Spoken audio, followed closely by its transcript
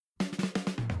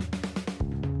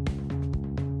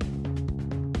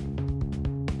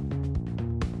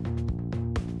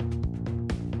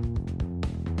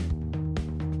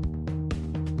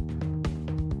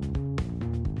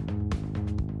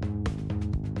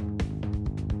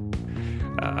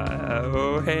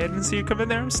Oh, hey, I didn't see you come in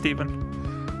there. I'm Steven.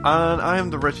 And I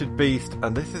am the Wretched Beast,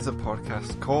 and this is a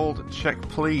podcast called Check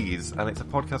Please, and it's a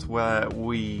podcast where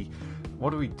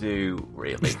what do we do,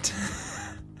 really?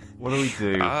 What do we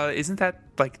do? Isn't that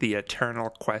like the eternal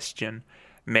question?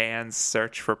 Man's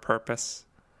search for purpose?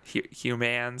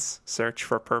 Human's search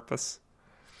for purpose?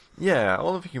 Yeah,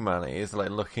 all of humanity is like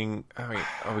looking, are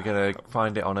we going to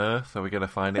find it on Earth? Are we going to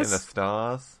find it in the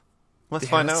stars? Let's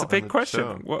find out. That's a big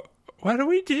question. What do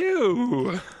we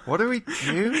do? What do we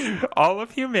do? All of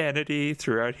humanity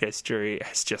throughout history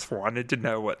has just wanted to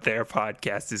know what their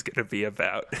podcast is going to be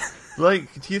about.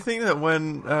 Like, do you think that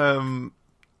when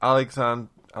Alexander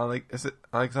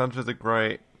the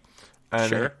Great and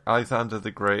Sure. Alexander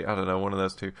the Great, I don't know, one of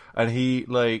those two, and he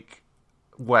like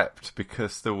wept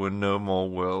because there were no more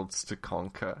worlds to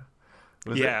conquer?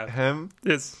 Was it him?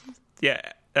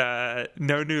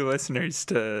 No new listeners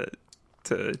to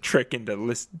trick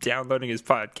into downloading his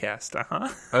podcast,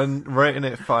 And rating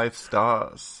it 5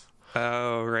 stars.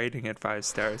 Oh, rating it 5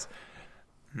 stars.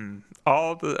 There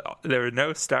were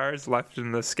no stars left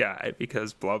in the sky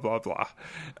because blah blah blah.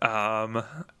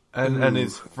 And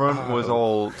his front was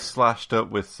all slashed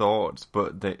up with swords,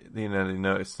 but they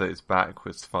noticed that his back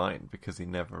was fine because he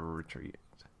never retreated.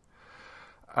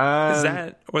 Was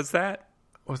that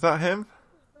him?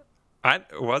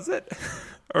 Was it?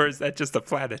 Or is that just a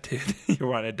platitude you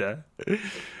wanted to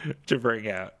bring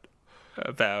out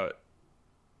about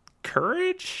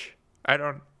courage?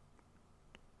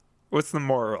 What's the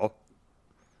moral?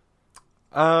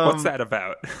 What's that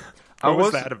about? What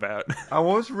was that about? I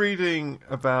was reading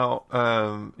about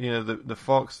the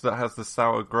fox that has the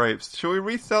sour grapes. Should we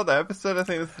restart the episode? I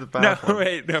think this is a bad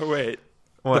one. No, wait.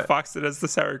 What? The fox that has the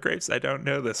sour grapes? I don't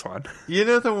know this one. You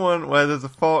know the one where there's a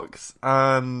fox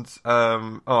and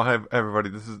hey everybody,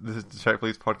 this is the Check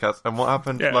Please podcast, and what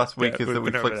happened last week is that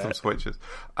we flicked some switches.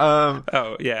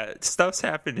 Stuff's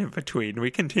happened in between.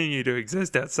 We continue to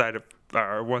exist outside of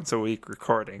our once a week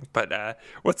recording, but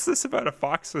what's this about a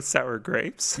fox with sour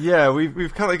grapes? Yeah,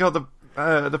 we've kind of got the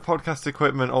podcast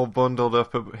equipment all bundled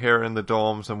up here in the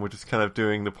dorms, and we're just kind of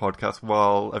doing the podcast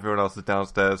while everyone else is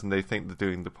downstairs and they think they're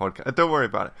doing the podcast. Don't worry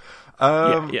about it.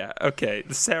 Okay.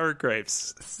 The sour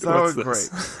grapes. Sour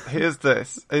grapes. Here's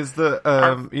this. Is the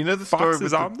the story foxes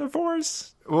with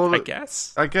omnivores? Well, I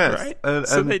guess. Right?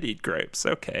 So they eat grapes.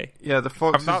 Okay. Yeah, the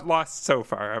fox. I'm not lost so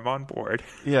far. I'm on board.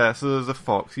 Yeah, so there's a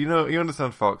fox. You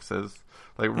understand foxes.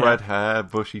 Like red hair,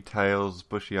 bushy tails,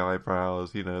 bushy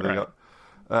eyebrows, they got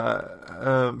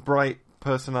bright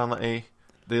personality.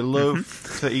 They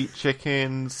love to eat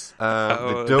chickens.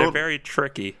 They're very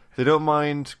tricky. They don't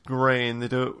mind grain. They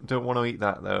don't want to eat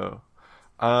that though.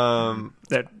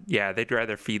 They'd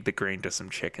rather feed the grain to some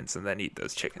chickens and then eat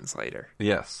those chickens later.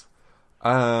 Yes.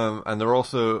 And they're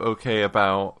also okay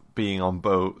about being on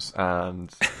boats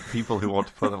and people who want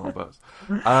to put them on boats.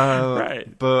 Right.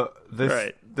 But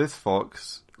this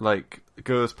fox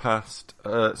goes past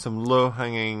some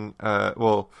low-hanging,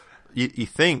 you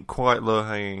think quite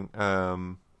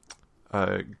low-hanging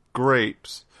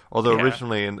grapes, although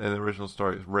originally in the original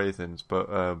story it's raisins,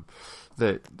 but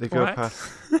they go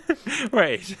past...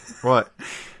 Wait. What?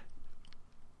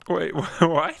 Wait,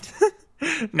 what?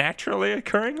 Naturally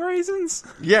occurring raisins?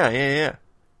 Yeah.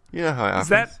 You know how it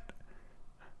happens.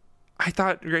 I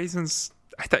thought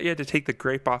you had to take the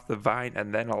grape off the vine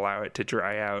and then allow it to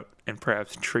dry out and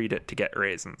perhaps treat it to get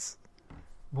raisins.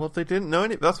 Well, they didn't know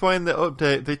any. That's why in the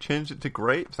update they changed it to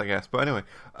grapes, I guess. But anyway,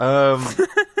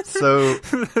 so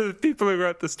the people who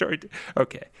wrote the story.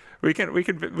 Okay, we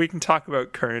can talk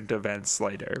about current events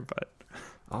later, but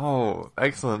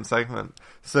excellent segment.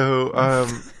 So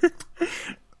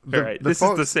this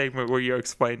is the segment where you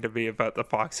explain to me about the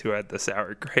fox who had the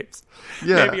sour grapes.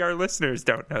 Yeah. Maybe our listeners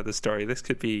don't know the story. This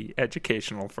could be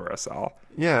educational for us all.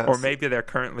 Yeah. Or maybe they're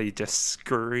currently just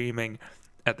screaming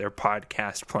at their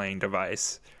podcast playing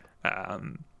device,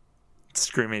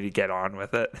 screaming to get on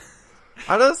with it.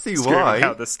 I don't see why.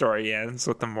 How the story ends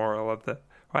with the moral of the...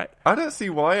 What? I don't see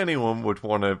why anyone would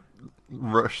want to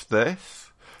rush this.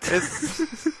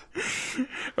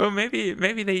 Well, maybe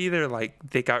they either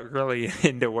they got really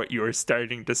into what you were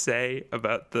starting to say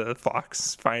about the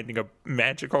fox finding a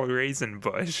magical raisin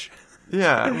bush.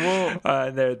 Yeah,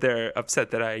 well, they're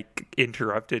upset that I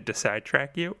interrupted to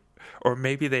sidetrack you, or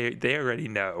maybe they already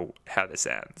know how this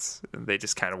ends. And they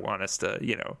just kind of want us to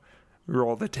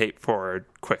roll the tape forward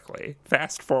quickly,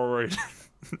 fast forward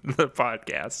the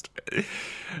podcast.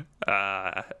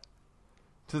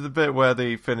 To the bit where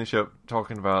they finish up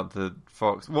talking about the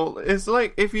fox. Well, it's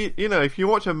like if you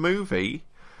watch a movie,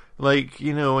 Like,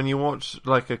 you know, when you watch,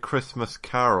 like, A Christmas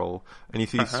Carol, and you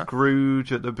see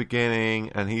Scrooge at the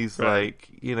beginning, and he's, like,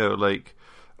 you know, like,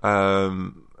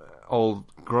 all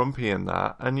grumpy and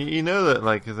that, and you know that,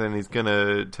 like, then he's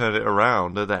gonna turn it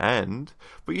around at the end,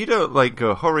 but you don't, like,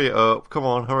 go, hurry it up, come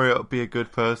on, hurry up, be a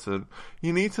good person.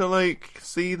 You need to, like,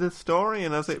 see the story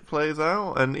and as it plays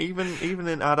out, and even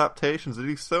in adaptations, they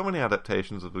do so many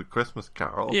adaptations of The Christmas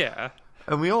Carol. Yeah.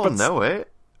 And we all know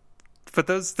it. But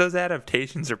those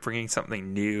adaptations are bringing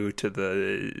something new to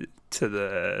the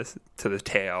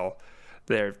tale.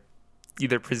 They're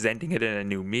either presenting it in a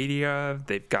new media,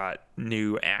 they've got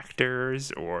new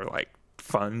actors, or like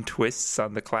fun twists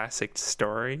on the classic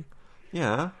story.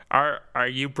 Yeah. Are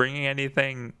you bringing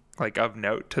anything like of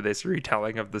note to this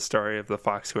retelling of the story of the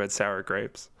fox who had sour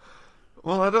grapes?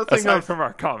 Well, I don't think aside from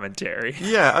our commentary.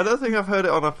 Yeah, I don't think I've heard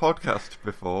it on a podcast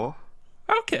before.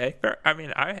 Okay. I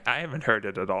mean, I haven't heard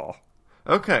it at all.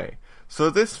 Okay,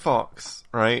 so this fox,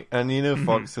 right? And you know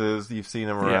foxes, you've seen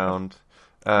them around.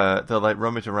 They'll like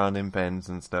rummage around in bins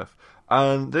and stuff.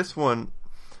 And this one,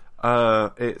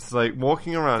 it's like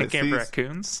walking around. Thinking of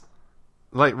raccoons?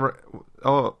 Like,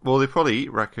 oh, well, they probably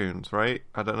eat raccoons, right?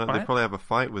 I don't know. What? They probably have a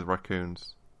fight with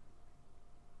raccoons.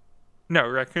 No,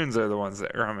 raccoons are the ones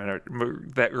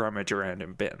that rummage around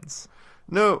in bins.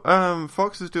 No,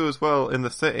 foxes do as well in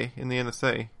the inner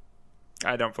city.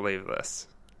 I don't believe this.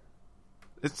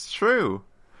 It's true.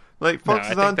 Like,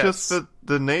 foxes aren't just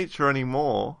the nature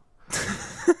anymore.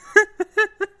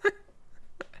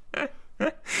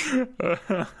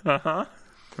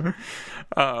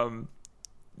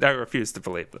 I refuse to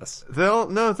believe this.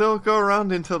 They'll go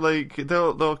around into like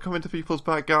they'll come into people's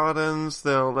back gardens.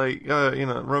 They'll like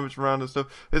rummage around and stuff.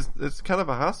 It's kind of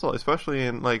a hassle, especially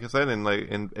in like I said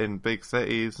in big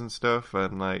cities and stuff.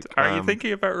 And like, are you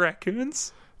thinking about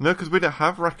raccoons? No, because we don't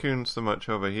have raccoons so much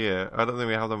over here. I don't think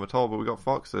we have them at all. But we got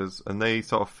foxes, and they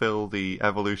sort of fill the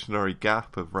evolutionary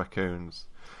gap of raccoons.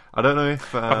 I don't know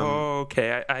if.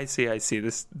 Okay, I see.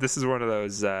 This is one of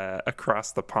those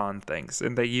across the pond things.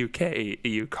 In the UK,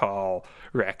 you call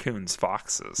raccoons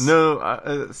foxes. No, I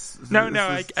get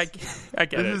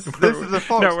it. This is a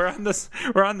fox. No, we're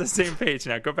on the same page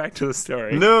now. Go back to the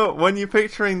story. No, when you're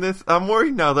picturing this, I'm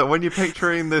worried now that when you're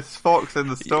picturing this fox in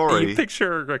the story, you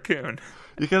picture a raccoon.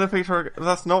 You're gonna picture.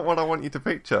 That's not what I want you to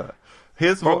picture.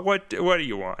 Here's what do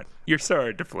you want? You're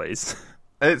sorry to please.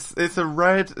 It's a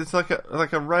red. It's like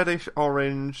a reddish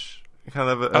orange kind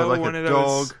of like one a of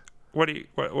dog. Those,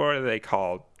 what are they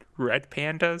called? Red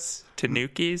pandas?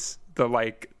 Tanukis? The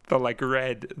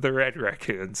red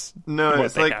raccoons. No, what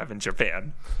it's they like have in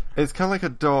Japan. It's kind of like a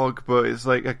dog, but it's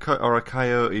like a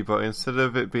coyote. But instead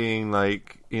of it being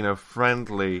like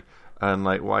friendly and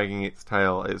like wagging its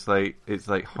tail, it's like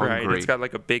hungry. Right, it's got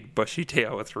like a big bushy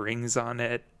tail with rings on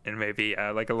it, and maybe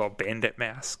like a little bandit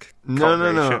mask. No.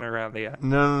 Around the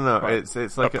No. It's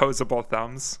like opposable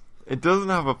thumbs. It doesn't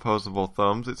have opposable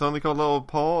thumbs. It's only got little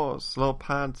paws, little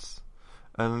pads,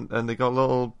 and they got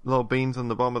little beans on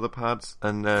the bottom of the pads,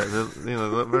 and they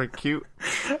look very cute.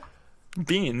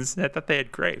 Beans? I thought they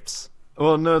had grapes.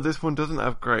 Well, no, this one doesn't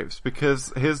have grapes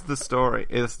because here's the story: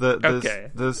 is that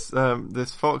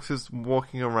this fox is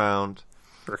walking around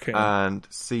and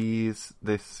sees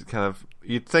this kind of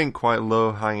you'd think quite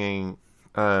low hanging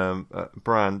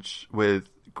branch with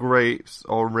grapes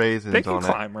or raisins on it. They can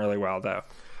climb really well, though.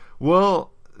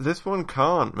 Well, this one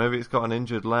can't. Maybe it's got an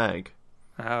injured leg.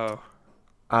 Oh.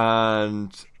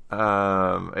 And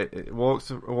it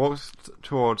walks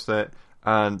towards it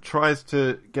and tries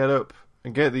to get up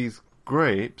and get these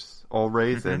grapes or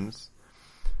raisins,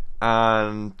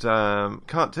 and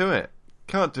can't do it.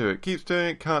 Keeps doing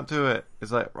it. Can't do it.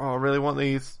 It's like, oh, I really want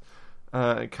these.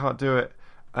 Can't do it.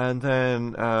 And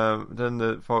then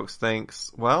the fox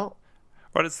thinks, well,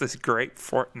 what is this, Great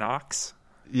Fort Knox?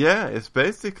 Yeah, it's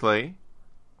basically.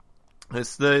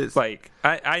 It's like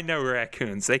I know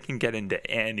raccoons. They can get into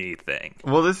anything.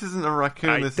 Well, this isn't a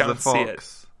raccoon. This is a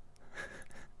fox.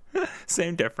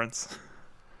 Same difference.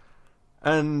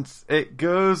 And it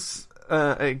goes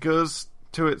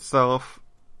to itself.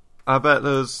 I bet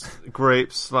those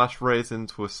grapes /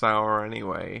 raisins were sour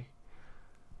anyway.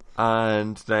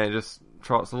 And then it just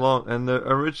trots along. And the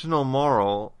original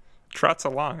moral... Trots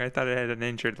along? I thought it had an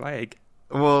injured leg.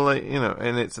 Well, like,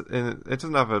 and it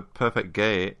doesn't have a perfect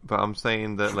gait, but I'm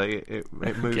saying that like it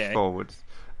moves forwards.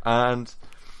 And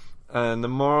the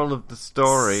moral of the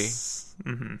story...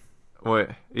 Mm-hmm. Wait,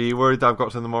 are you worried that I've got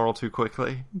to the moral too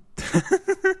quickly?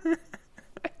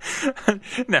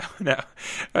 No.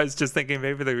 I was just thinking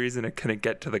maybe the reason it couldn't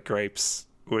get to the grapes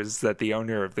was that the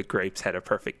owner of the grapes had a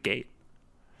perfect gait.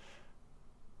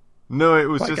 No, it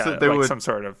was just that they were some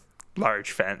sort of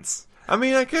large fence. I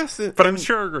mean, I guess... But I'm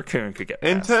sure a raccoon could get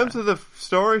past in terms that. of the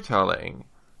storytelling,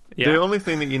 the only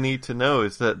thing that you need to know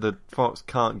is that the fox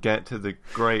can't get to the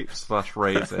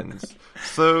grapes/raisins.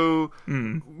 So,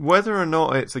 whether or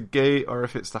not it's a gate or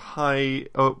if it's the high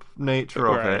up nature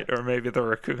of it... Or maybe the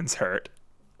raccoon's hurt.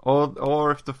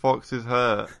 Or if the fox is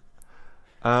hurt.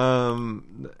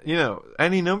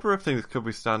 Any number of things could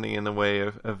be standing in the way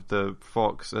of the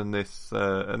fox and this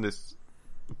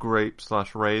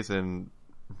grape/raisin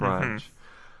branch.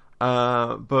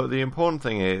 But the important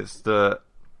thing is that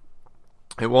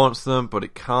it wants them, but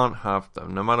it can't have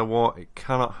them. No matter what, it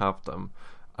cannot have them.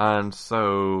 And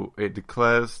so it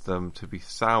declares them to be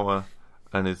sour,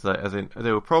 and is like, as in,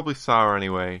 they were probably sour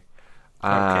anyway.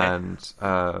 And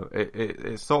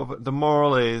it's sort of, the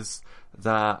moral is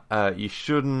that you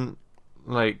shouldn't,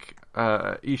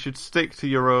 you should stick to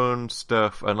your own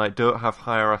stuff and don't have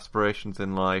higher aspirations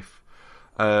in life.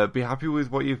 Be happy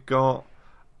with what you've got,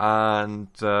 and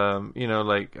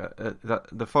that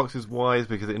the fox is wise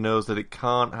because it knows that it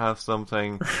can't have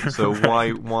something. So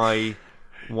why want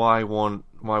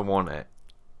it?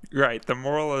 Right. The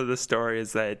moral of the story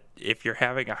is that if you're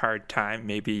having a hard time,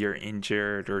 maybe you're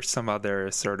injured or some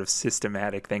other sort of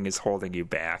systematic thing is holding you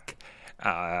back.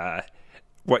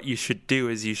 What you should do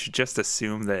is you should just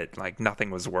assume that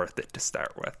nothing was worth it to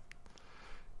start with.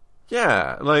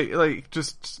 Yeah,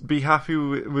 just be happy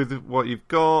with what you've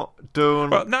got.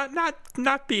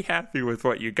 Not be happy with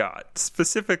what you got.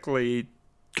 Specifically,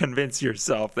 convince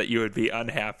yourself that you would be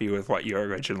unhappy with what you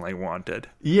originally wanted.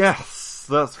 Yes,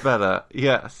 that's better.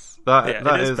 Yes, that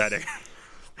is better.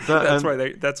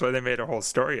 That's why they made a whole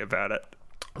story about it.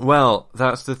 Well,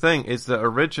 that's the thing, is that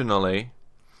originally,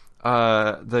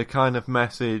 the kind of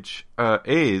message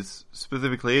is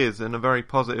in a very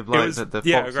positive light that the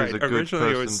fox is a good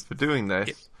person for doing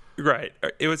this. Right.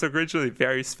 It was originally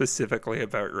very specifically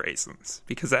about raisins,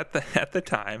 because at the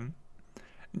time,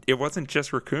 it wasn't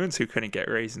just raccoons who couldn't get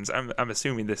raisins. I'm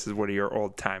assuming this is one of your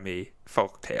old-timey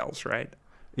folk tales, right?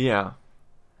 Yeah.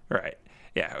 Right.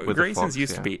 Yeah. With raisins fox,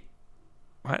 used to be...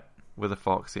 What? With a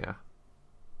fox, yeah.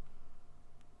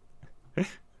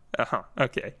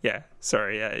 Okay, yeah.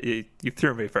 Sorry, you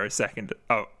threw me for a second.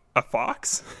 Oh, a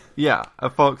fox? Yeah, a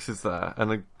fox is there,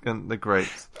 and the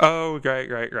grapes. Oh,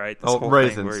 right. This whole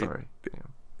raisins, sorry. Yeah.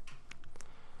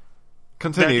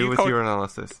 Continue with your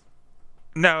analysis.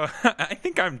 No, I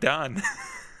think I'm done.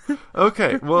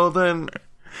 Okay, well then,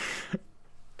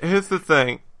 here's the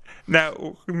thing.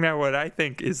 Now, what I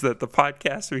think is that the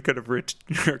podcast we could have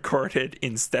recorded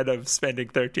instead of spending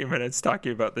 13 minutes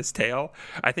talking about this tale,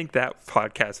 I think that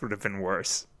podcast would have been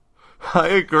worse. I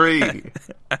agree.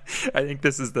 I think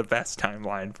this is the best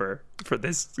timeline for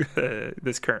this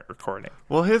this current recording.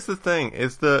 Well, here's the thing: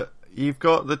 is that you've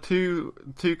got the two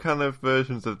kind of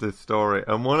versions of this story,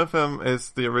 and one of them is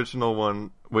the original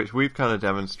one, which we've kind of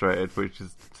demonstrated, which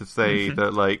is to say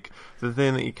that the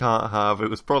thing that you can't have, it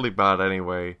was probably bad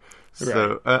anyway.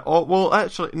 So, right. Well,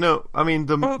 actually, no. I mean,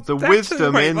 the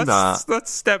wisdom in that.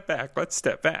 Let's step back.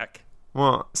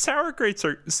 What? Sour grapes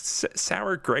are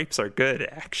good,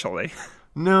 actually.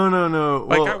 No.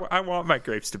 Well, I want my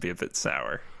grapes to be a bit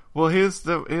sour. Well, here's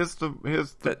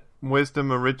the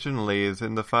wisdom originally is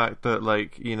in the fact that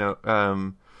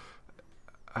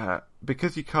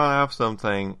because you can't have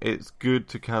something, it's good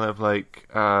to kind of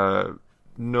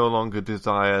no longer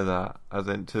desire that, as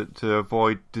in to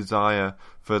avoid desire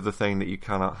for the thing that you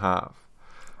cannot have.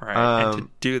 Right, and to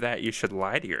do that, you should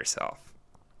lie to yourself.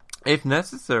 If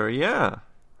necessary, yeah.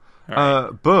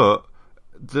 Right. But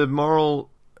the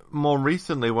moral, more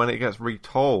recently, when it gets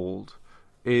retold,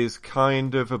 is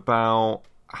kind of about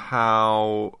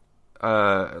how,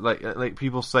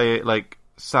 people say it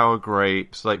sour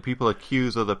grapes, people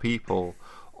accuse other people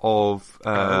of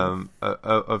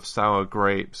sour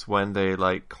grapes when they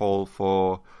call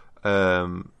for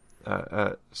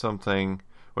something,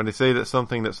 when they say that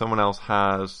something that someone else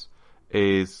has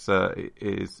is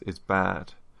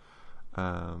bad,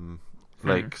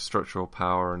 structural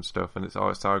power and stuff, and it's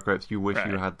sour grapes. You wish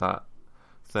you had that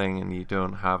thing and you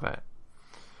don't have it.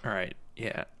 Right.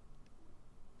 Yeah.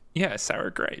 Yeah,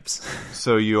 sour grapes.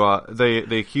 So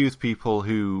they accuse people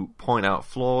who point out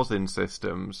flaws in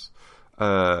systems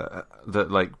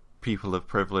that people of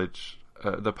privilege,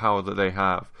 the power that they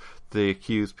have. They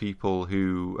accuse people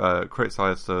who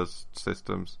criticize those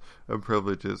systems and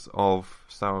privileges of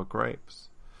sour grapes.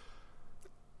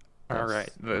 All right,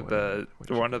 the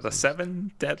one of the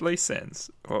 7 deadly sins.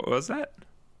 What was that?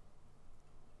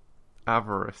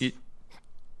 Avarice.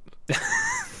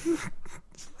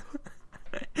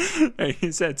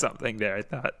 You said something there, I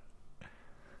thought.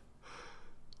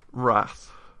 Wrath.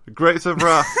 Grapes of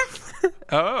wrath.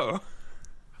 Oh.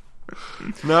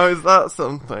 Now is that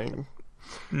something?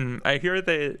 I hear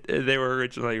they were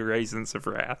originally Raisins of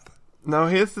Wrath. Now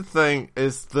here's the thing: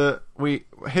 here's the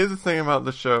thing about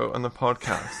the show and the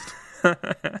podcast.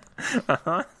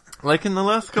 Uh-huh. Like in the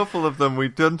last couple of them,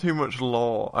 we've done too much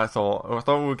lore. I thought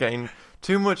we were getting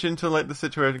too much into like the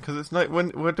situation because it's like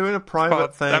when we're doing a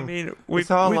private thing. I mean, we've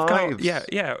lives.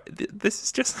 This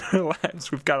is just our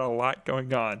lives. We've got a lot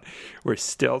going on. We're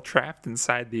still trapped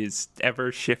inside these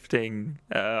ever shifting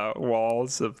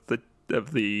walls of the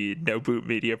No Boot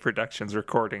Media Productions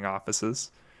recording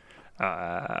offices.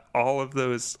 All of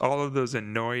those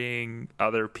annoying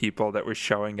other people that were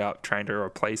showing up trying to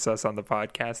replace us on the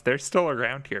podcast, they're still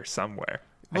around here somewhere.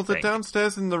 Well, they're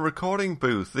downstairs in the recording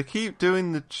booth. They keep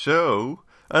doing the show,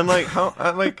 and like how,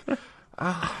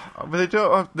 but they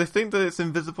don't. They think that it's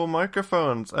invisible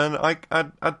microphones, and I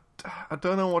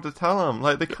don't know what to tell them.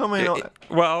 Like they come in.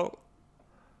 Well,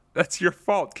 that's your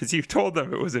fault because you told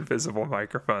them it was invisible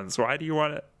microphones. Why do you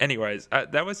want to? Anyways,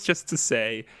 that was just to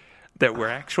say that we're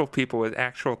actual people with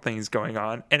actual things going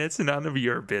on, and it's none of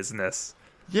your business.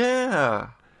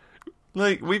 Yeah.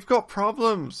 Like, we've got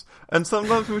problems, and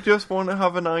sometimes we just want to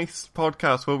have a nice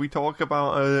podcast where we talk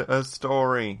about a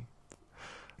story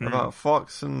about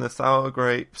Fox and the Sour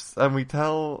Grapes, and we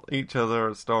tell each other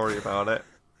a story about it,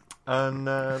 and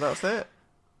that's it.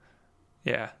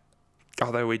 Yeah.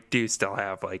 Although we do still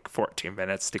have, 14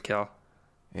 minutes to kill.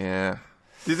 Yeah.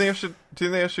 Do you think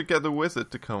I should get the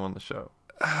Wizard to come on the show?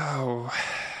 Oh.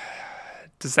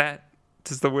 Does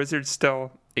the Wizard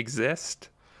still exist?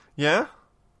 Yeah?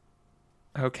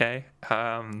 Okay.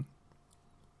 Now,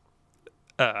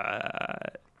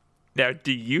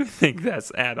 do you think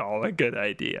that's at all a good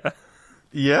idea?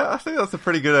 Yeah, I think that's a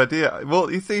pretty good idea.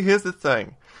 Well, you see, here's the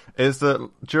thing. Is that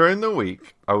during the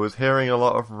week, I was hearing a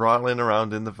lot of rattling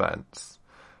around in the vents.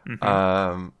 In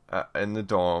the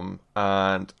dorm.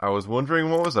 And I was wondering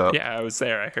what was up. Yeah, I was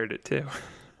there. I heard it too.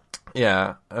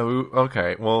 Yeah.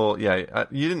 Okay. Well, yeah.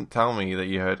 You didn't tell me that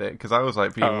you heard it because I was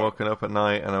being woken up at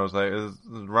night, and I was like, "There's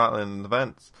rattling in the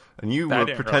vents," and you were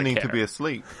pretending to be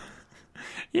asleep.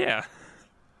 Yeah.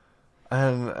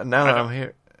 And now that I'm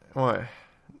here, what?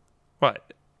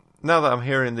 Now that I'm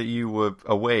hearing that you were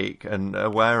awake and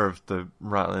aware of the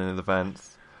rattling in the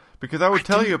vents, because I would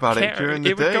tell you about it during the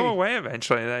day. It would go away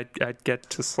eventually, and I'd get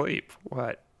to sleep.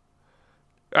 What?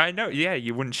 I know, yeah,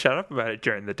 you wouldn't shut up about it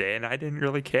during the day, and I didn't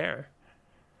really care.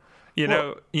 You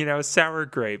know, Sour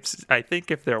Grapes, I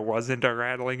think if there wasn't a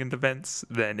rattling in the vents,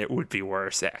 then it would be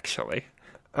worse, actually.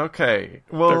 Okay,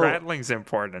 well... The rattling's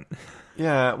important.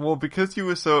 Yeah, well, because you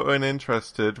were so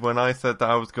uninterested when I said that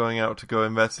I was going out to go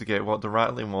investigate what the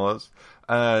rattling was,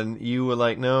 and you were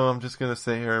like, no, I'm just going to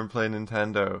sit here and play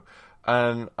Nintendo.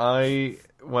 And I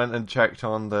went and checked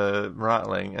on the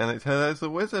rattling, and it turns out it's the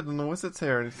Wizard, and the Wizard's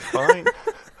here, and it's fine.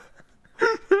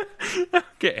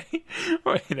 Okay,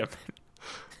 wait a minute.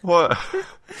 What?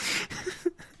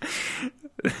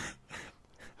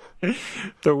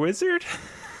 The Wizard?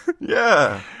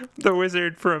 Yeah. The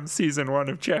Wizard from season 1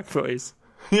 of Jack Plays.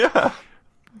 Yeah.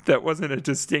 That wasn't a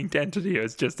distinct entity, it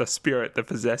was just a spirit that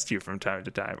possessed you from time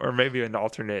to time. Or maybe an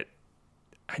alternate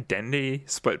identity,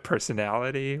 split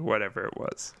personality, whatever it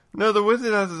was. No, the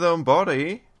Wizard has his own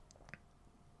body.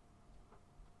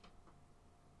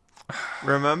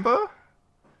 Remember?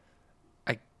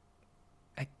 I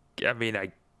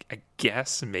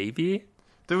guess maybe.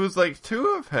 There was 2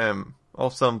 of him or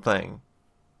something.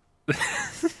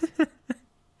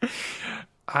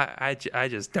 I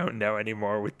just don't know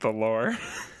anymore with the lore.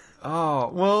 Oh,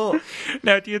 well...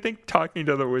 Now, do you think talking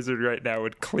to the Wizard right now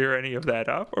would clear any of that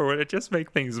up, or would it just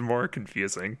make things more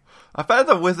confusing? I bet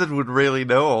the Wizard would really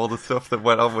know all the stuff that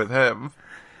went on with him.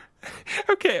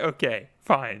 Okay,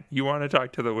 fine. You want to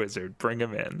talk to the Wizard, bring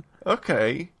him in.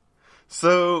 Okay.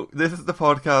 So, this is the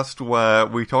podcast where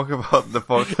we talk about the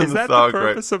Fox and the Sour Grapes. Is that the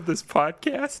purpose of this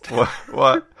podcast?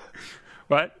 What?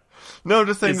 What? No, I'm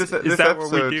just saying this is that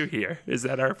episode, what we do here? Is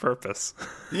that our purpose?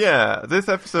 Yeah, this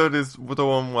episode is the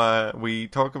one where we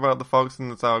talk about the Fox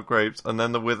and the Sour Grapes, and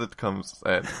then the Wizard comes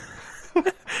in.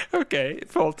 Okay,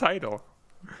 full title.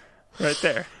 Right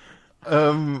there.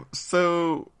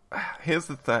 So, here's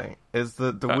the thing, is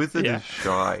that the Wizard is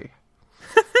shy.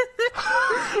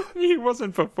 He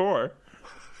wasn't before.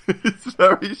 He's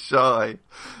very shy.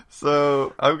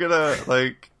 So, I'm gonna,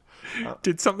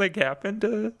 Did something happen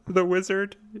to the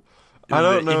Wizard in I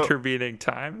don't know. Intervening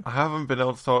time? I haven't been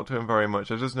able to talk to him very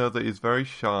much. I just know that he's very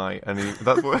shy, and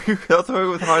that's why he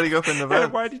was hiding up in the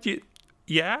vent. Why did you...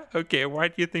 Yeah? Okay, why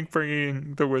do you think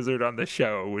bringing the wizard on the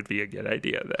show would be a good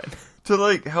idea then? To,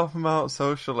 like, help him out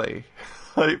socially.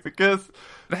 Like, because...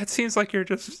 That seems like you're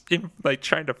just, like,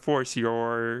 trying to force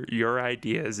your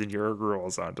ideas and your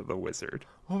rules onto the wizard.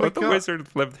 Let the wizard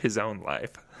live his own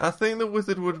life. I think the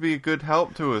wizard would be a good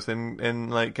help to us in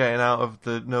like, getting out of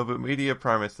the Nobu Media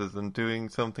premises and doing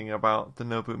something about the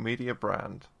Nobu Media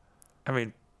brand. I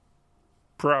mean,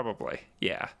 probably,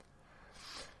 yeah.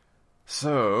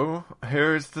 So,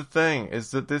 here's the thing,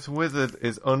 is that this wizard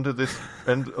is under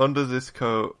this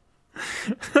coat.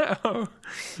 Oh,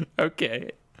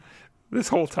 okay. This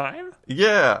whole time?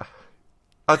 Yeah.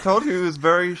 I told you he was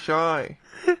very shy.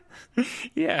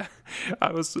 Yeah.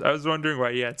 I was wondering why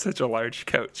you had such a large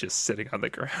coat just sitting on the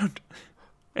ground.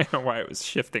 And why it was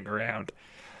shifting around.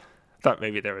 Thought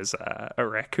maybe there was a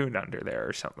raccoon under there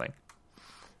or something.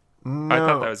 No. I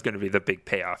thought that was going to be the big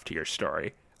payoff to your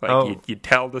story. Like you'd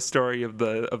tell the story of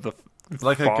the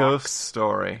like fox. A ghost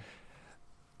story.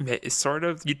 Sort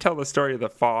of. You tell the story of the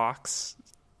fox,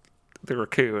 the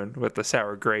raccoon with the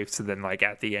sour grapes, and then like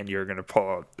at the end you're going to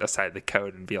pull aside the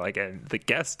coat and be like, and the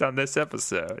guest on this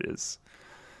episode is.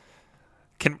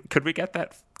 Could we get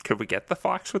that? Could we get the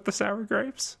fox with the sour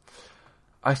grapes?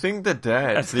 I think they're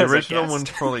dead. The original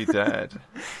one's probably dead.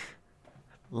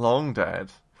 Long dead.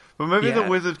 But maybe the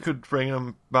wizard could bring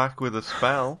him back with a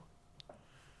spell.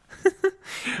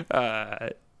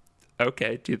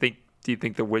 Okay. Do you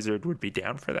think the wizard would be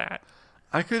down for that?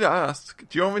 I could ask.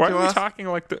 Do you want me to ask? Why are we talking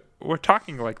like we're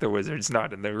talking like the wizard's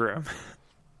not in the room?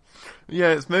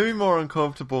 Yeah, it's maybe more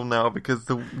uncomfortable now because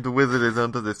the wizard is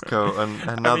under this coat,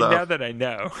 and now now that I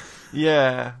know.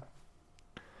 Yeah.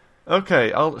 Okay,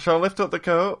 shall I lift up the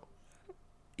coat?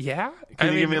 Yeah.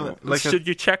 Can you give me should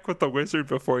you check with the wizard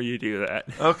before you do that?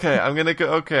 Okay, I'm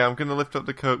gonna lift up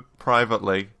the coat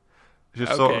privately.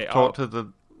 Just sort of talk to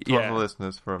the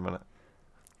listeners for a minute.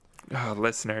 Oh,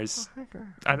 listeners,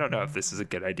 I don't know if this is a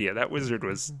good idea. That wizard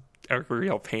was a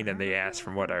real pain in the ass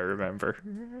from what I remember.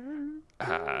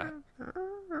 I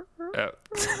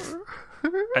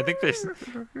think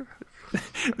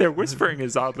their whispering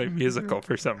is oddly musical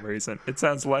for some reason. It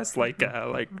sounds less like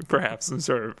perhaps some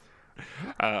sort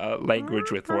of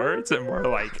language with words and more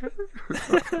like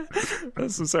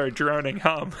some sort of droning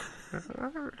hum.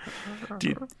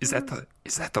 Is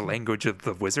that the language of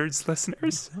the wizards,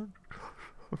 listeners?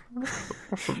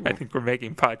 I think we're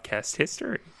making podcast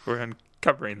history. We're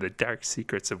uncovering the dark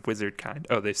secrets of wizard kind.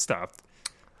 Oh, they stopped.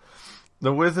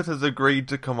 The wizard has agreed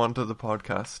to come onto the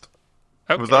podcast.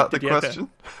 Okay, was that the question?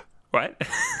 What?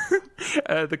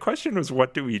 The question was,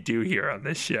 what do we do here on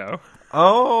this show?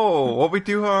 Oh, what we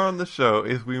do here on the show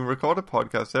is we record a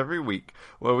podcast every week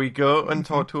where we go and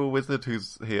talk to a wizard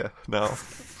who's here now.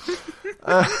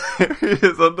 He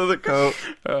is under the coat.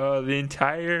 The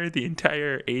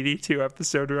entire 82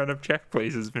 episode run of Check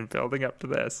Please has been building up to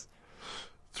this.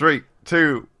 3,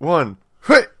 2, 1.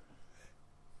 Hey!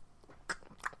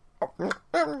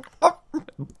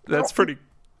 That's pretty.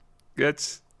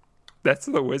 That's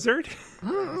the wizard.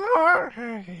 I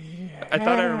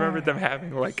thought I remembered them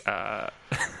having like a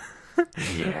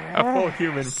full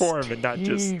human form and not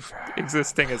just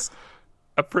existing as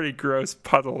a pretty gross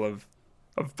puddle of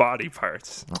body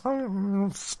parts.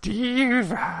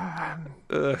 Steven.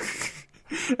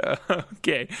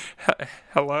 Okay.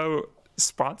 Hello,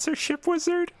 sponsorship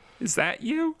wizard? Is that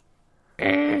you?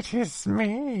 It is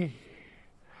me.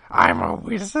 I'm a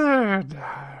wizard,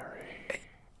 Harry.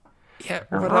 Yeah,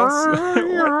 what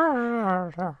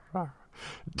else?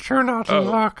 Do not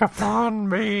look upon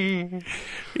me.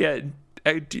 Yeah,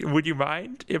 would you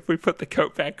mind if we put the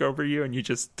coat back over you and you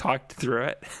just talked through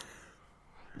it?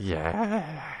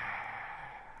 Yeah.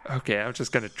 Okay, I'm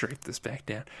just going to drape this back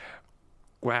down.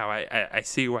 Wow, I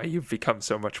see why you've become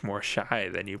so much more shy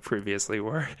than you previously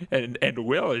were. And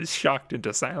Will is shocked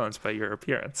into silence by your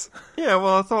appearance. Yeah,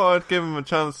 well, I thought I'd give him a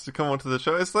chance to come onto the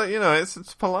show. It's like,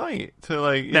 it's polite to,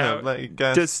 let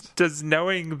guests... Does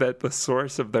knowing that the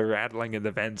source of the rattling in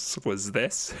the vents was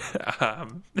this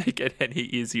make it any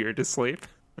easier to sleep?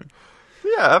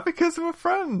 Yeah, because we're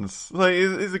friends. Like,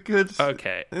 it's a good...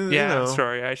 Okay. Yeah, I'm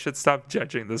sorry. I should stop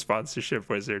judging the sponsorship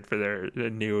wizard for their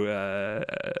new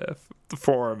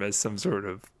form as some sort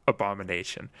of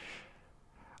abomination.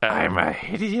 I'm a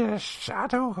hideous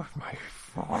shadow of my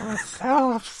former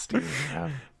self,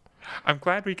 Stephen. I'm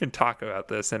glad we can talk about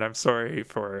this, and I'm sorry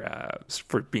for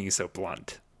being so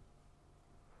blunt.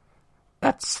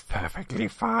 That's perfectly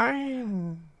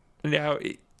fine. Now...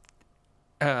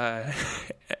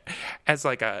 as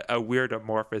like a weird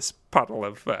amorphous puddle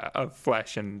of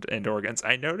flesh and organs,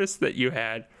 I noticed that you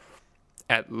had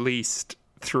at least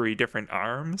 3 different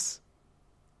arms.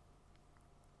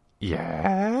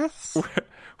 Yes?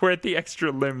 Where'd the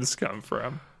extra limbs come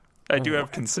from? I do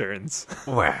have concerns.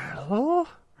 Well,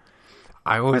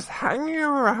 I was hanging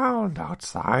around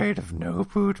outside of No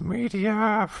Boot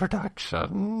Media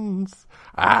Productions,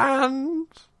 and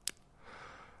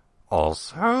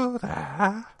also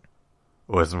there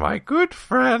was my good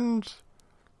friend,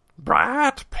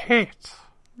 Brad Pitt.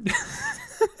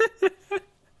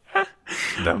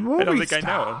 The movie I don't think star.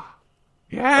 I know him.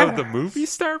 Yeah. Oh, the movie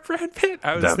star Brad Pitt?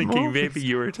 I was thinking maybe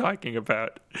you were talking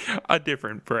about a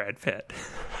different Brad Pitt.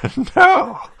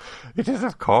 No, it is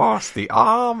of course the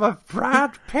arm of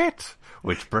Brad Pitt,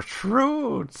 which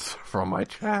protrudes from my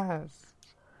chest.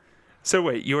 So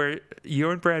wait, you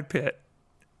and Brad Pitt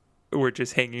were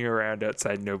just hanging around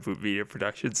outside No Boot Media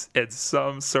Productions, and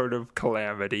some sort of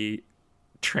calamity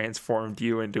transformed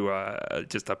you into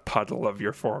just a puddle of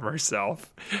your former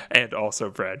self, and also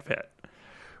Brad Pitt.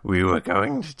 We were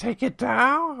going to take it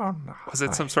down. Was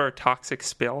it some sort of toxic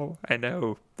spill? I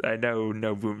know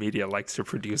No Boot Media likes to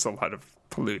produce a lot of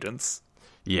pollutants.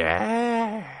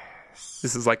 Yes.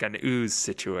 This is like an ooze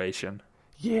situation.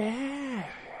 Yes.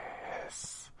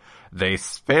 They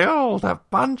spilled a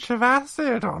bunch of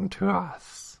acid onto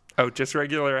us. Oh, just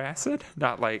regular acid?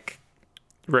 Not like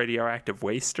radioactive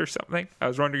waste or something? I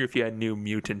was wondering if you had new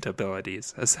mutant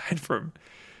abilities aside from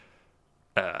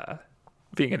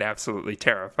being an absolutely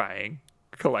terrifying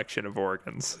collection of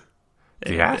organs.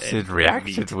 The acid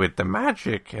reacted with the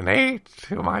magic innate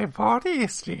to my body,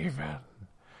 Stephen.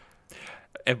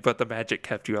 But the magic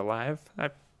kept you alive, I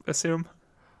assume?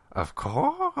 Of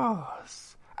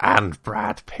course. And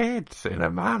Brad Pitt, in a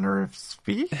manner of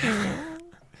speaking.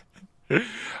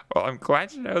 Well, I'm glad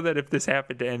to know that if this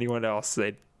happened to anyone else,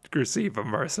 they'd receive a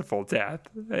merciful death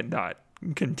and not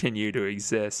continue to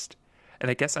exist.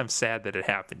 And I guess I'm sad that it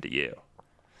happened to you.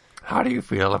 How do you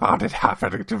feel about it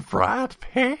happening to Brad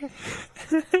Pitt?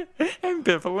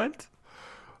 Ambivalent.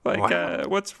 Like, wow.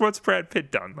 What's Brad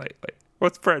Pitt done lately?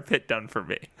 What's Brad Pitt done for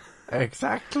me?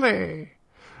 Exactly.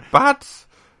 But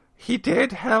he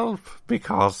did help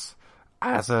because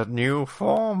as a new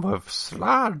form of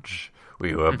sludge,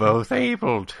 we were both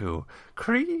able to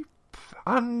creep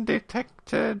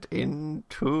undetected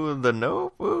into the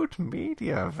No Boot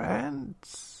Media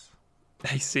vents.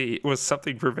 I see. Was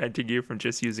something preventing you from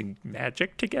just using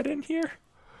magic to get in here?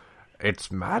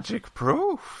 It's magic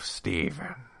proof,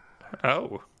 Stephen.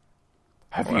 Oh.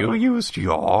 Have you used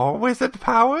your wizard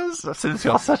powers since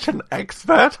you're such an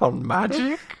expert on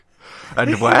magic?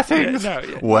 And where things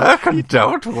work and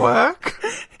don't work?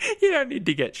 You don't need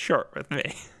to get short with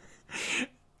me.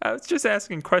 I was just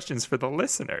asking questions for the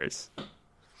listeners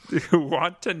who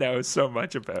want to know so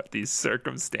much about these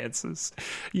circumstances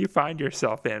you find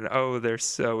yourself in. Oh, they're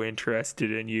so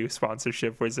interested in you,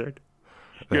 sponsorship wizard.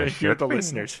 You're the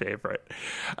listener's favorite.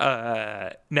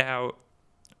 Now,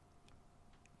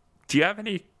 do you have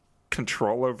any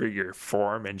control over your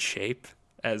form and shape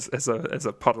as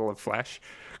a puddle of flesh?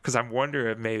 Because I'm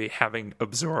wondering if maybe having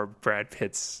absorbed Brad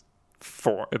Pitt's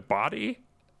body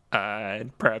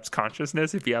and perhaps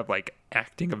consciousness, if you have like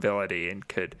acting ability and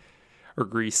could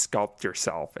re-sculpt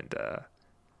yourself into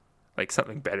like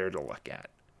something better to look at.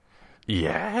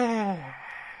 Yes.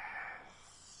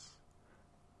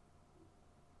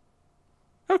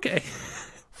 Okay.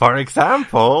 For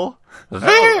example, this.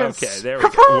 Oh, okay, there we go.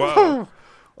 Whoa.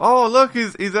 Oh, look,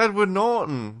 he's Edward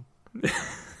Norton.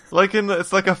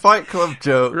 It's like a Fight Club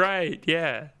joke. Right,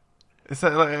 yeah. It's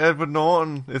like Edward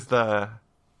Norton is there.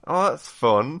 Oh, that's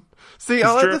fun. See,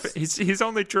 he's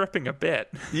only dripping a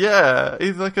bit. Yeah,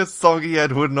 he's like a soggy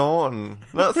Edward Norton.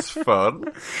 That's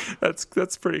fun.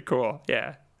 That's pretty cool.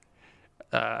 Yeah.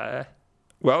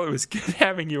 Well, it was good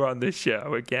having you on this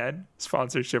show again,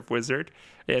 sponsorship wizard,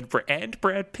 and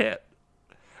Brad Pitt.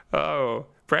 Oh,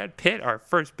 Brad Pitt, our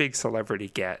first big celebrity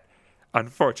get,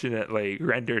 unfortunately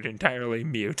rendered entirely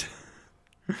mute.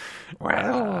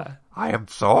 Well, I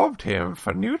absorbed him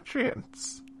for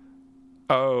nutrients.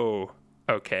 Oh,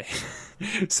 okay.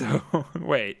 So,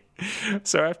 wait.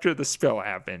 So after the spill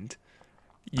happened,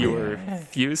 you were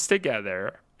fused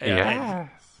together. Yes.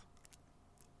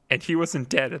 And he wasn't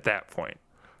dead at that point.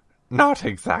 Not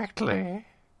exactly.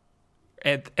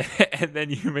 And then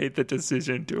you made the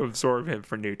decision to absorb him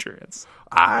for nutrients.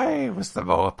 I was the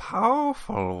more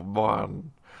powerful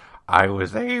one. I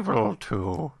was able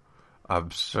to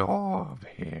absorb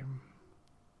him.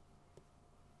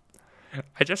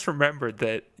 I just remembered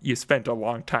that you spent a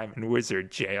long time in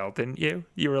wizard jail, didn't you?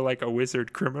 You were like a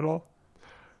wizard criminal.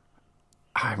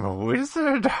 I'm a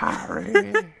wizard,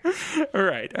 Harry. All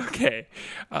right, okay.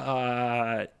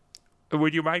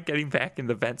 Would you mind getting back in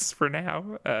the vents for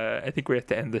now? I think we have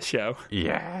to end the show.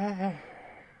 Yes.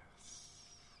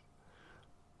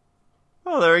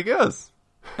 Oh, there he goes.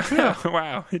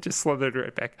 Wow, it just slithered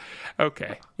right back.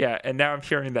 Okay, yeah, and now I'm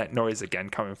hearing that noise again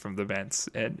coming from the vents,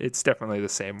 and it's definitely the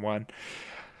same one.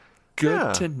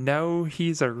 Good to know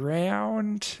he's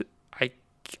around.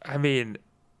 I mean,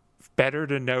 better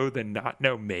to know than not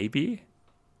know. Maybe.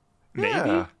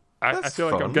 Yeah, I feel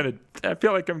like I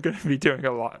feel like I'm gonna be doing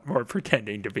a lot more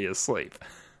pretending to be asleep.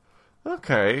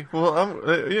 Okay, well,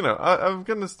 I'm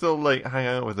gonna still like hang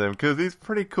out with him because he's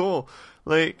pretty cool.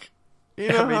 Like,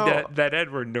 I mean, that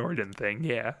Edward Norton thing,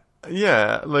 yeah.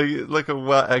 Yeah, like a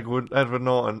wet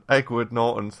Edward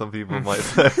Norton, some people might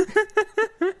say.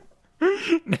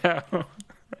 No.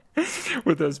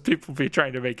 Would those people be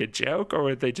trying to make a joke, or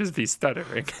would they just be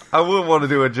stuttering? I wouldn't want to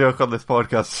do a joke on this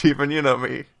podcast, Stephen. You know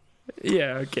me.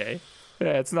 Yeah, okay.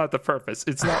 Yeah, it's not the purpose.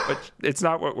 It's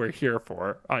not what we're here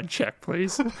for on Check,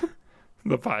 Please.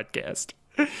 The podcast.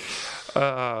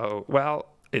 Well,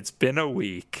 it's been a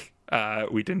week.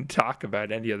 We didn't talk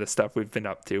about any of the stuff we've been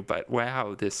up to, but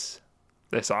wow, this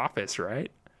office,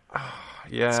 right?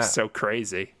 Yeah. It's so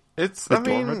crazy. It's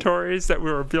dormitories that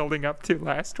we were building up to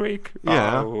last week.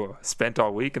 Yeah. Oh, spent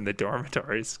all week in the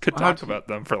dormitories. Could talk about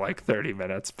them for like 30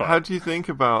 minutes. But how do you think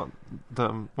about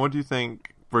them? What do you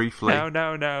think briefly?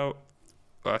 No.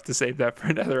 We'll have to save that for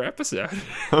another episode.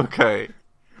 Okay.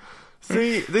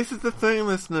 See, this is the thing,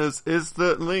 listeners, is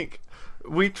that, like,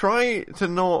 we try to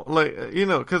not, like,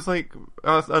 because, like,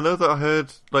 I know that I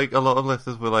heard, like, a lot of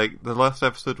listeners were like, the last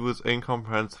episode was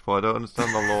incomprehensible, I don't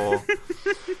understand the law.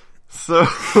 So...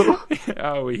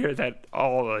 Oh, we hear that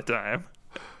all the time.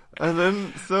 And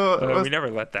then, we never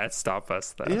let that stop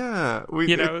us, though.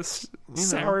 Yeah.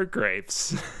 Sour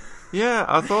grapes. Yeah,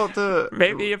 I thought that...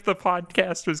 Maybe if the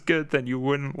podcast was good, then you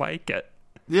wouldn't like it.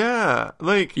 Yeah,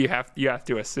 like... You have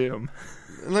to assume.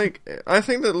 Like, I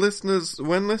think that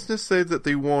when listeners say that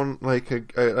they want, like,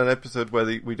 an episode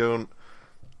where we don't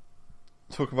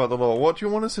talk about the law, what do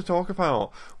you want us to talk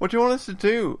about? What do you want us to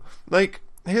do? Like...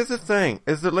 Here's the thing,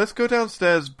 is that let's go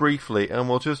downstairs briefly and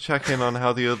we'll just check in on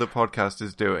how the other podcast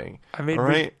is doing. I mean,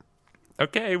 alright?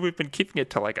 We've been keeping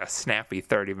it to like a snappy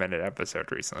 30-minute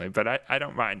episode recently, but I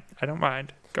don't mind. I don't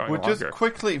mind going longer. Just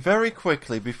very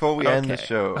quickly, before we end the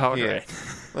show, right.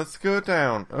 Let's go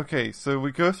down. Okay, so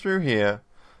we go through here,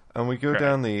 and we go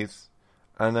down these,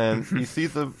 and then you see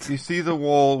the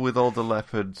wall with all the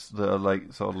leopards that are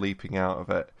like sort of leaping out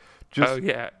of it. Oh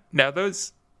yeah, now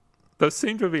those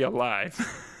seem to be alive.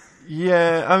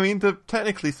 Yeah, I mean, they're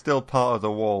technically still part of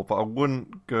the wall, but I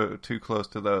wouldn't go too close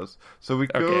to those. So we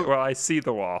go... Okay, well, I see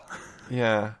the wall.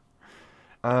 Yeah.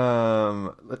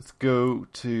 Let's go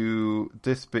to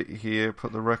this bit here,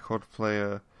 put the record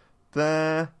player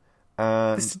there,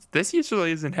 and... This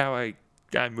usually isn't how I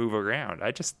move around.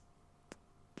 I just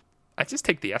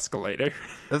take the escalator.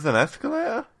 There's an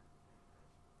escalator?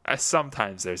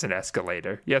 Sometimes there's an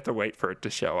escalator. You have to wait for it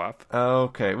to show up.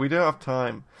 Okay, we don't have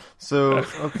time. So,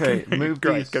 okay, move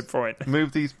these. Good point.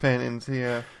 Move these paintings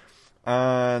here,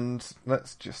 and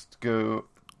let's just go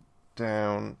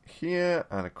down here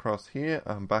and across here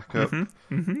and back up.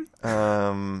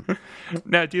 Now,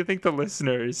 do you think the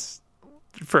listeners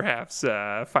perhaps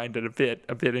find it a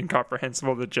bit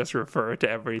incomprehensible to just refer to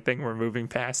everything we're moving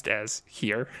past as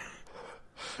here?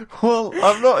 Well,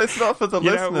 I'm not. It's not for the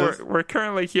listeners. We're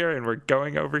currently here, and we're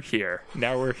going over here.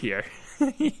 Now we're here.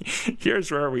 Here's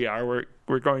where we are.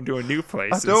 We're going to a new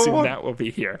place, and soon that will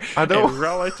be here. I don't.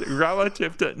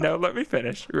 Relative to let me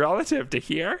finish. Relative to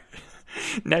here,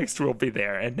 next we'll be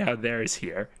there, and now there is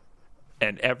here,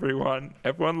 and everyone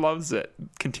loves it.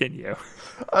 Continue.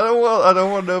 I don't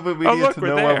want Nova Media to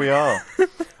know where we are.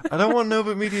 I don't want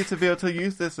Nova Media to be able to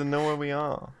use this and know where we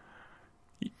are.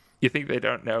 You think they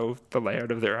don't know the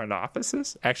layout of their own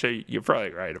offices? Actually, you're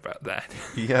probably right about that.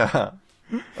 Yeah.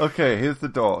 Okay, here's the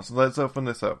door. So let's open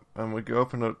this up. And we go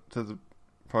open up to the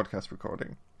podcast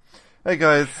recording. Hey,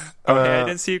 guys. Okay, I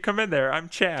didn't see you come in there. I'm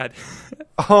Chad.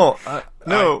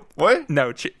 No. What?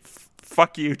 No,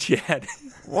 fuck you, Chad.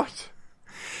 What?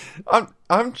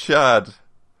 I'm Chad.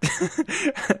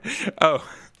 Oh.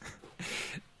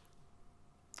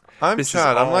 This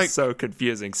Chad. I'm like so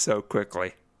confusing so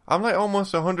quickly. I'm like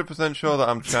almost 100% sure that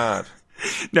I'm Chad.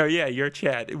 No, yeah, you're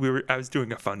Chad. I was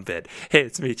doing a fun bit. Hey,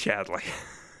 it's me, Chadley.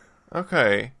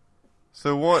 Okay.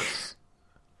 So what's...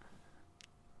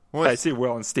 I see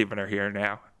Will and Stephen are here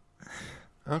now.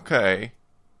 Okay.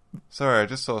 Sorry, I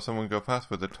just saw someone go past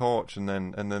with a torch, and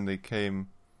then they came,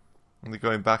 and they're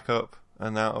going back up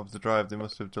and out of the drive. They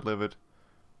must have delivered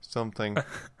something.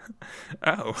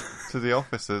 To the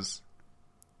officers.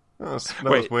 That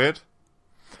was weird.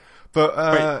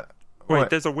 But wait,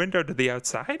 there's a window to the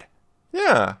outside?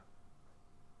 Yeah.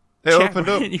 It opened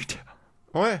up. You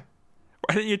What?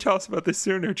 Why didn't you tell us about this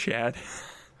sooner, Chad?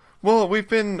 Well, we've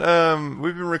been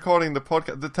recording the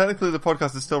podcast. Technically, the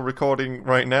podcast is still recording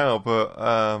right now, but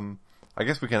I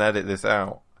guess we can edit this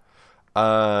out.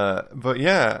 But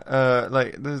yeah,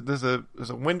 like there's a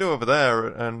window over there,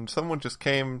 and someone just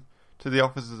came to the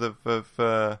offices of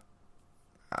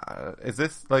is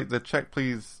this like the Check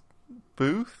Please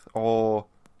booth or?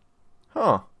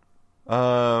 Huh.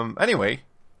 Anyway,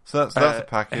 so that's a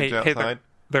package outside.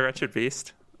 The Wretched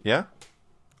Beast. Yeah.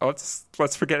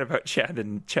 Let's forget about Chad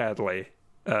and Chadley.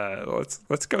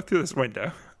 Let's go through this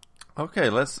window. Okay,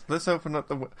 let's open up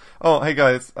the. Oh, hey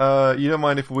guys, you don't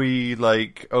mind if we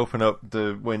like open up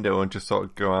the window and just sort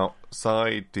of go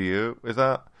outside? Do you?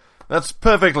 That's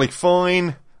perfectly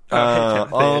fine.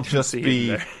 I'll just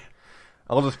be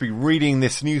reading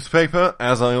this newspaper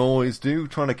as I always do,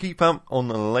 trying to keep up on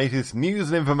the latest news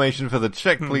and information for the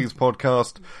Check Please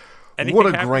podcast. Anything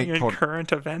what a great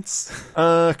current events?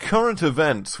 Current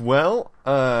events. Well,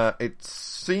 it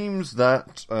seems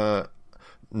that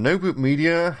No Boot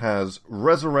Media has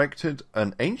resurrected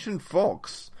an ancient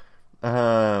fox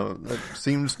that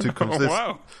seems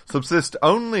to subsist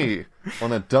only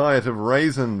on a diet of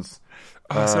raisins.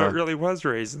 So it really was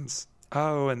raisins.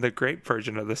 Oh, and the grape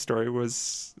version of the story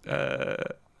was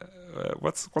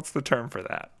what's the term for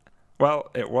that?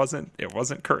 Well, it wasn't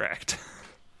correct.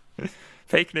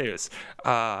 Fake news.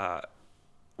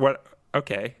 What?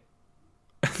 Okay.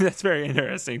 That's very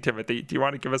interesting, Timothy. Do you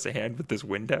want to give us a hand with this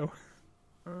window?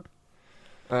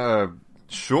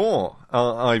 Sure.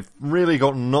 I've really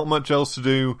got not much else to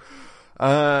do.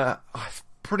 I'm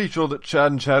pretty sure that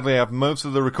Chad and Chadley have most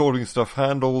of the recording stuff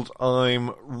handled.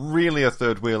 I'm really a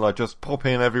third wheel. I just pop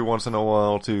in every once in a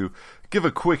while to give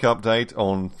a quick update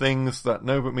on things that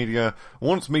No Boot Media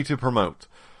wants me to promote.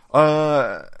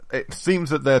 It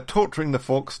seems that they're torturing the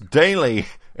fox daily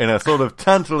in a sort of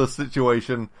Tantalus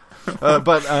situation.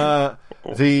 Why?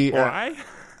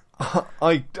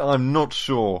 I'm not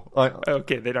sure.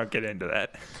 Okay, they don't get into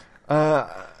that.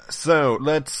 So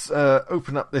let's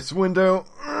open up this window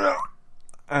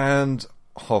and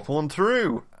hop on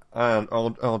through. And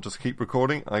I'll just keep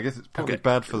recording. I guess it's probably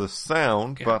bad for the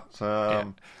sound, but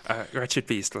Wretched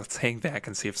Beast, let's hang back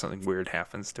and see if something weird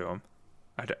happens to him.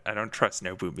 I don't trust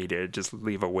No Boot Media to just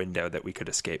leave a window that we could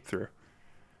escape through.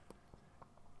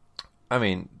 I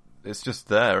mean, it's just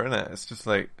there, isn't it? It's just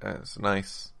like it's a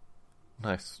nice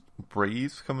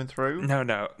breeze coming through.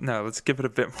 No. Let's give it a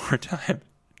bit more time,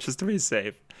 just to be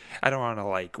safe. I don't want to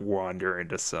like wander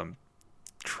into some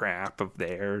trap of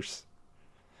theirs.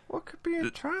 What could be a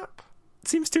trap? It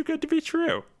seems too good to be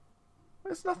true.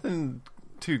 There's nothing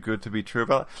too good to be true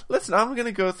about it. Listen, I'm going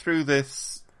to go through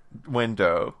this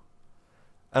window.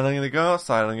 And I'm going to go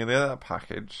outside, I'm going to get that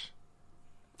package.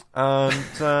 And,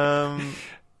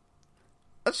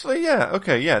 actually,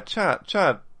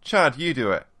 Chad, you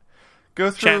do it. Go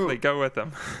through... Chadley, go with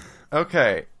them.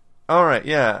 Okay. Alright,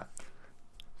 yeah.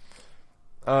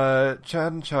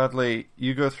 Chad and Chadley,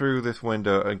 you go through this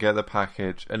window and get the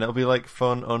package, and it'll be like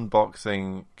fun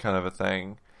unboxing kind of a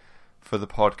thing for the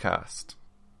podcast.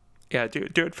 Yeah, do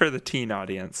it for the teen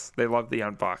audience. They love the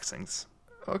unboxings.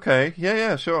 Okay,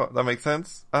 yeah, sure. That makes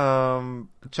sense.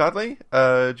 Chadley,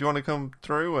 do you want to come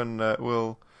through and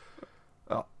we'll...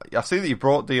 I see that you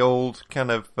brought the old kind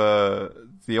of,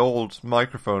 the old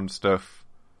microphone stuff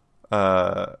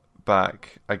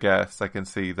back, I guess. I can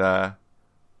see there.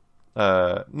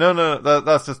 No,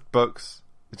 that's just books.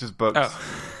 It's just books. Oh.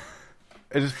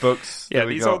 It's just books. Yeah,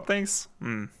 these old things?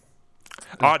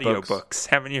 Audio books.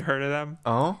 Haven't you heard of them?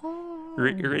 Oh.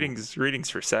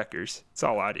 Readings for suckers. It's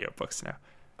all audio books now.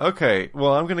 Okay,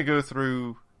 well, I'm going to go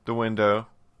through the window.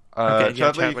 Okay,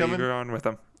 Chadley, you coming? Go on with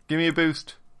them. Give me a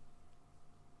boost.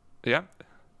 Yeah.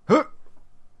 Huh.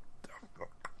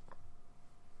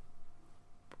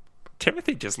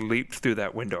 Timothy just leaped through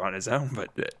that window on his own,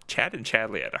 but Chad and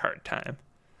Chadley had a hard time.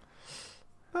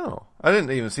 Oh, I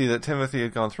didn't even see that Timothy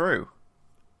had gone through.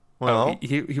 Well,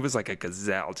 he was like a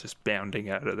gazelle just bounding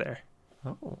out of there.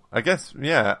 Oh, I guess,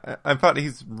 yeah. In fact,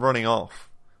 he's running off.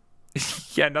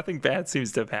 Yeah, nothing bad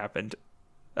seems to have happened.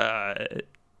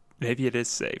 Maybe it is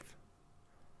safe.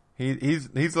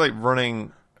 He's like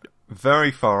running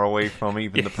very far away from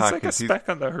even the package. He's like a speck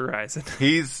on the horizon.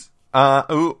 He's I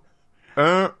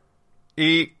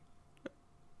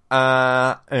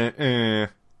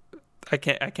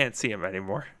can't see him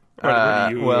anymore. What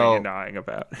are you and ahhing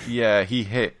about? Yeah, he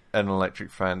hit an electric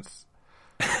fence.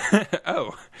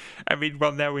 Oh, I mean,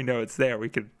 well, now we know it's there. We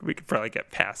could probably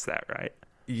get past that, right?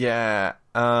 Yeah.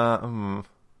 And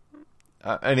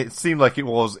it seemed like it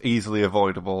was easily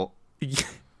avoidable.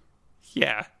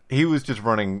 Yeah. He was just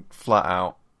running flat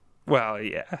out. Well,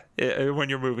 yeah, when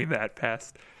you're moving that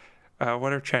fast.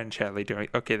 What are Chad and Chadley doing?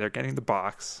 Okay, they're getting the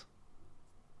box.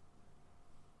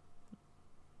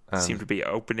 Seem to be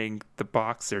opening the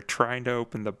box. They're trying to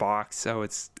open the box, so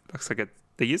looks like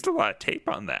they used a lot of tape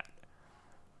on that.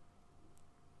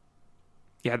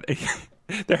 Yeah,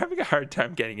 they're having a hard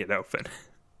time getting it open.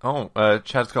 Oh,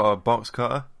 Chad's got a box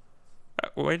cutter.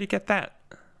 Where'd you get that?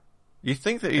 You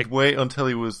think that he'd wait until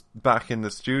he was back in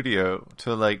the studio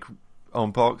to, like,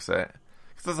 unbox it?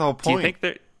 Because that's the whole point. Do you think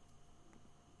that...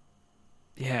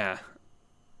 Yeah.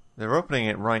 They're opening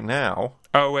it right now.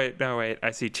 Oh, wait, no, wait.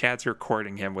 I see Chad's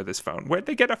recording him with his phone. Where'd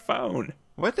they get a phone?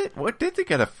 What did they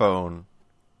get a phone?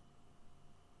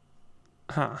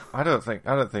 Huh. I don't think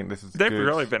this is They've good.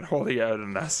 really been holding out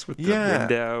on us with the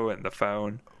window and the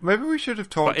phone. Maybe we should have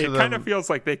talked to them. It kind of feels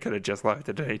like they could have just left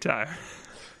at any time.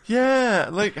 Yeah,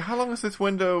 like, how long has this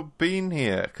window been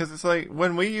here? Because it's like,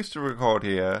 when we used to record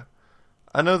here,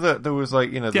 I know that there was,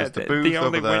 like, there's the booth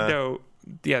over there.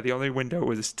 The only window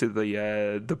was to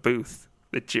the booth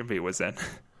that Jimmy was in.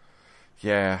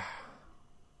 Yeah.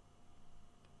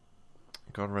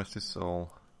 God rest his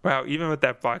soul. Wow, even with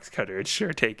that box cutter, it's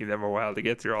sure taking them a while to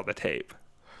get through all the tape.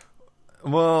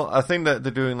 Well, I think that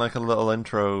they're doing like a little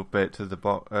intro bit to the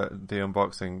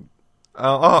unboxing.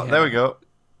 Oh, yeah. There we go.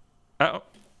 Oh.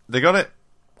 They got it.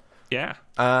 Yeah.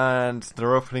 And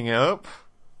they're opening it up.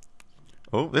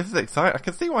 Oh, this is exciting. I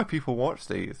can see why people watch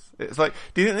these. It's like,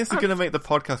 do you think this is going to make the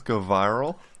podcast go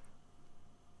viral?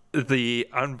 The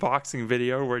unboxing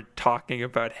video we're talking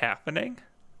about happening?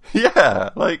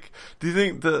 Yeah, like, do you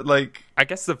think that, like... I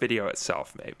guess the video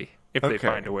itself, maybe. If they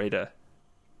find a way to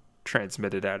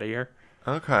transmit it out of here.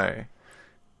 Okay.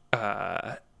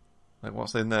 Like,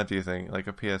 what's in there, do you think? Like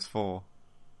a PS4?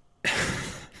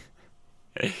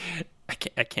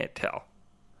 I can't tell.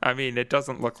 I mean, it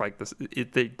doesn't look like this.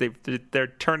 They're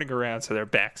turning around so their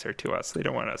backs are to us. They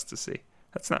don't want us to see.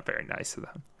 That's not very nice of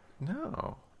them.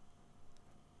 No.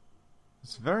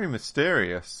 It's very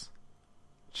mysterious.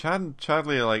 Chad and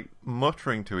Chadley are like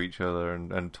muttering to each other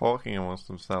and talking amongst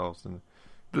themselves, and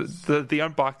the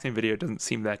unboxing video doesn't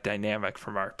seem that dynamic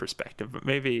from our perspective. But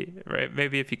maybe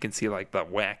if you can see like the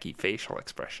wacky facial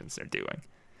expressions they're doing.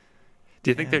 Do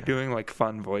you think they're doing like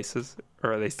fun voices,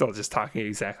 or are they still just talking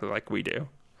exactly like we do?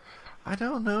 I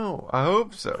don't know. I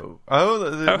hope so. I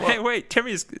hope that hey, wait!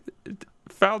 Timmy's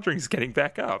Foundring's getting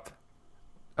back up.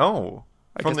 Oh,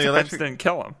 I guess the fence didn't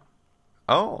kill him.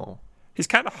 Oh. He's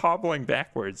kind of hobbling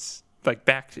backwards, like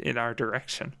back in our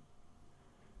direction.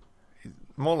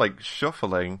 More like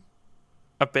shuffling.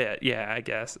 A bit, yeah, I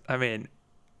guess. I mean,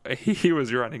 he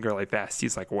was running really fast.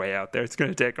 He's like way out there. It's going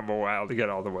to take him a while to get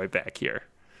all the way back here.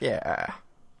 Yeah.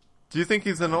 Do you think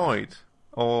he's annoyed?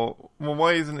 Or, well,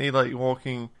 why isn't he like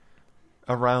walking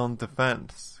around the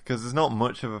fence? Because there's not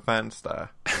much of a fence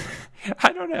there.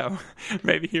 I don't know.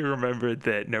 Maybe he remembered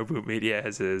that Nobu Media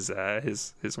has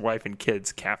his wife and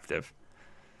kids captive.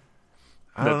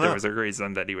 There was a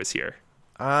reason that he was here.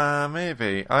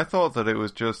 Maybe. I thought that it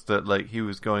was just that like he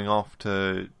was going off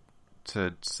to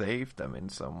save them in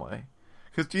some way.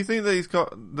 Because do you think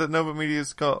that Nobu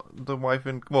Media's got the wife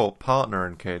and partner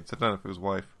and kids? I don't know if it was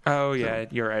wife. Oh yeah,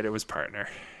 you're right. It was partner.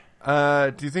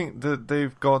 Do you think that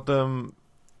they've got them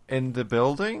in the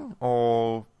building,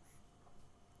 or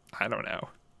I don't know.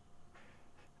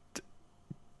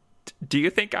 Do you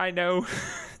think I know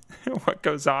what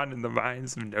goes on in the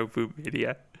minds of Nobu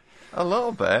Media? A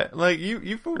little bit. Like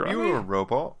you were a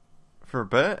robot for a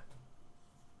bit.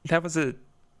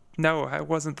 No, I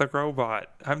wasn't the robot.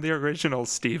 I'm the original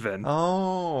Steven.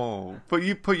 Oh, but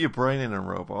you put your brain in a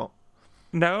robot.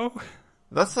 No.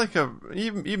 That's like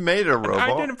you made a robot.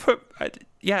 I didn't put...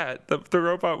 the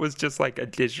robot was just like a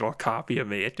digital copy of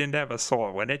me. It didn't have a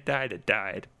soul. When it died, it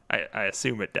died. I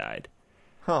assume it died.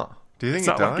 Huh. Do you think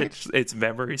it died? Like its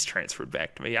memories transferred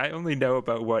back to me. I only know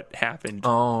about what happened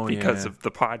because of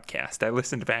the podcast. I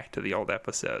listened back to the old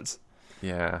episodes.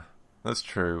 Yeah, that's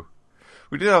true.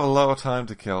 We did have a lot of time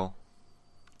to kill.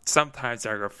 Sometimes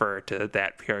I refer to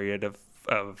that period of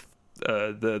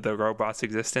the robot's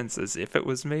existence as if it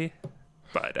was me.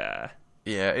 But,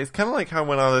 yeah, it's kind of like how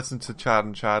when I listen to Chad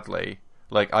and Chadley,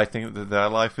 like, I think that their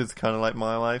life is kind of like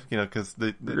my life, because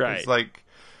it's like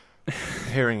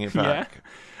hearing it back. Yeah.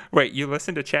 Wait, you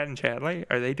listen to Chad and Chadley?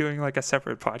 Are they doing, like, a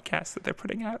separate podcast that they're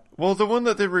putting out? Well, the one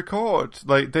that they record,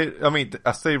 like,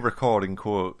 I say record in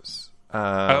quotes.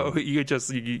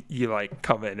 You like,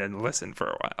 come in and listen for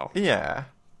a while. Yeah.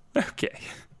 Okay.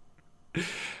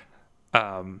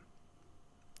 Well,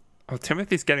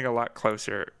 Timothy's getting a lot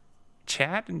closer.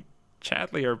 Chad and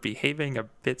Chadley are behaving a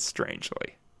bit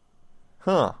strangely.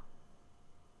 Huh.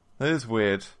 That is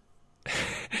weird.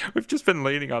 we've just been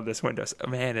leaning on this window.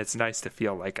 Man, it's nice to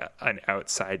feel like an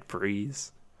outside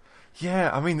breeze.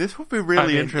 Yeah, I mean, this would be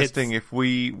really interesting if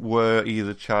we were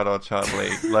either Chad or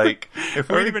Chadley. Like, if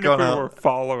or we'd even gone if we out... were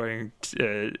following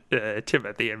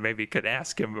Timothy and maybe could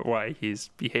ask him why he's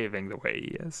behaving the way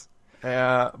he is.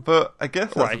 Yeah, but I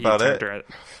guess that's about it.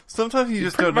 Sometimes you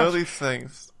just don't know these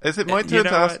things. Is it my turn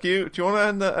to ask you? Do you want to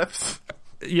end the episode?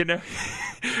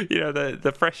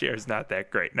 The fresh air is not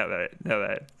that great now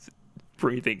that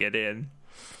breathing it in.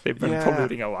 They've been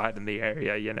polluting a lot in the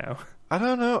area, I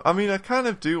don't know. I mean, I kind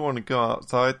of do want to go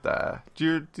outside there.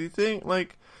 Do you think,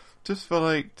 like, just for,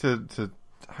 like, to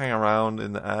hang around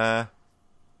in the air?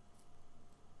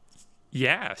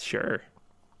 Yeah, sure.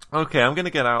 Okay, I'm going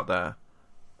to get out there.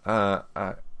 Do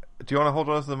you want to hold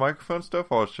on to the microphone stuff,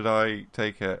 or should I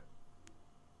take it?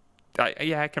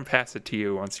 I can pass it to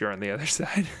you once you're on the other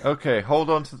side. Okay, hold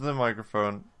on to the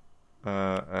microphone.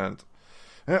 And...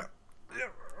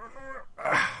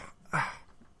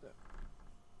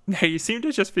 Now, you seem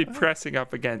to just be pressing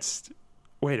up against...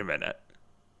 Wait a minute.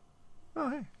 Oh,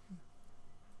 hey.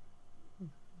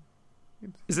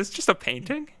 Is this just a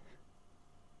painting?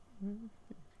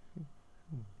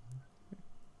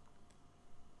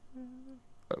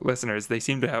 Listeners, they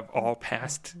seem to have all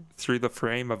passed through the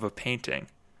frame of a painting.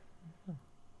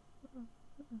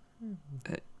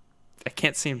 I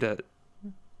can't seem to...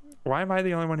 Why am I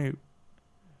the only one who...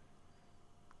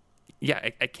 Yeah,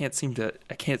 I can't seem to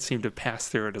pass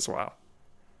through it as well.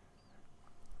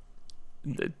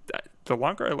 The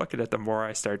longer I look at it, the more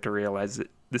I start to realize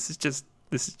that this is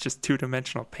just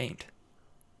two-dimensional paint.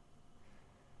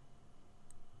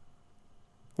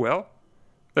 Well,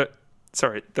 the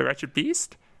Wretched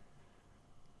Beast?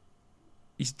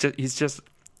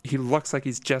 He looks like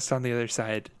he's just on the other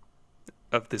side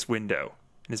of this window,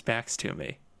 and his back's to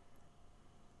me.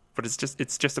 But it's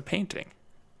just a painting.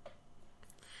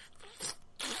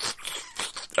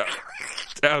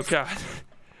 Oh God!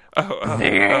 Oh,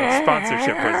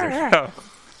 sponsorship wizard. Oh.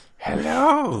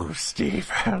 Hello,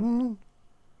 Stephen.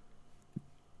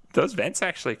 Those vents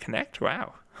actually connect.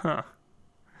 Wow. Huh.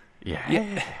 Yes.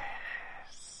 Yeah.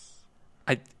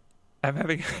 I'm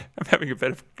having a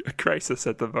bit of a crisis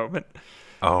at the moment.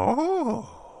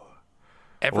 Oh.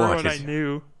 Everyone I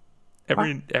knew,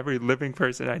 every living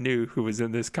person I knew who was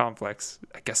in this complex,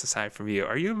 I guess aside from you,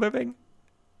 are you living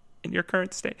in your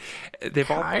current state?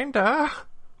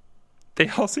 They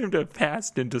all seem to have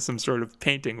passed into some sort of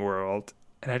painting world,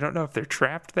 and I don't know if they're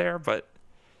trapped there, but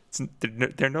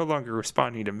they're no longer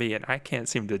responding to me, and I can't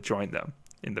seem to join them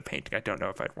in the painting. I don't know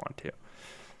if I'd want to.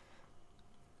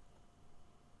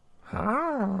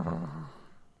 Oh.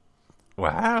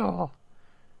 Well.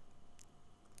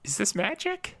 Is this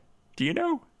magic? Do you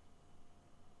know?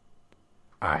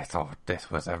 I thought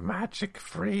this was a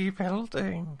magic-free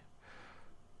building.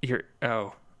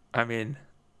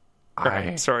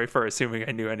 I'm sorry for assuming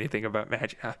I knew anything about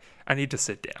magic. I need to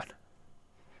sit down.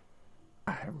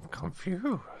 I'm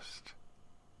confused.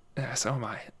 So am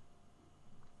I.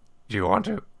 Do you want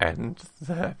to end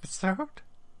the episode?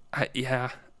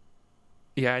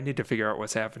 Yeah, I need to figure out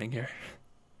what's happening here.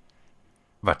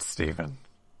 But, Stephen,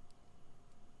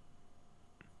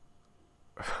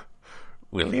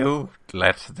 will you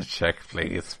let the Check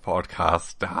Please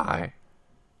podcast die?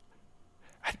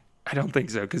 I don't think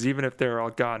so, because even if they're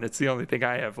all gone, it's the only thing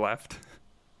I have left.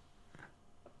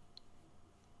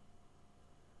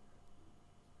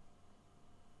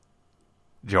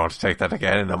 Do you want to take that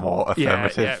again in a more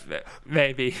affirmative? Yeah,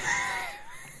 maybe.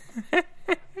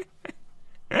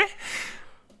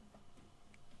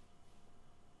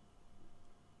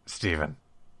 Stephen,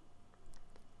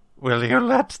 will you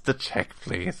let the Check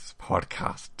Please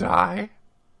podcast die?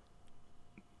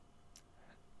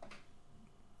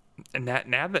 And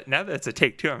now that it's a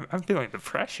take two, I'm feeling the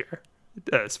pressure.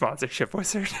 Sponsorship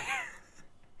wizard.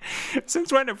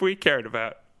 Since when have we cared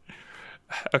about?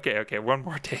 Okay, one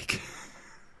more take.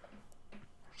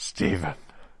 Stephen,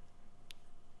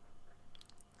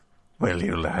 will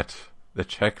you let the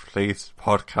Check Please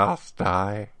podcast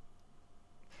die?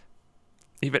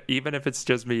 Even if it's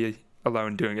just me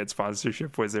alone doing it,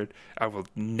 Sponsorship Wizard, I will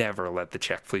never let the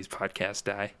Check Please podcast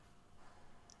die.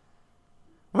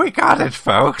 We got it,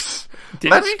 folks.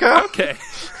 Let's go. Okay.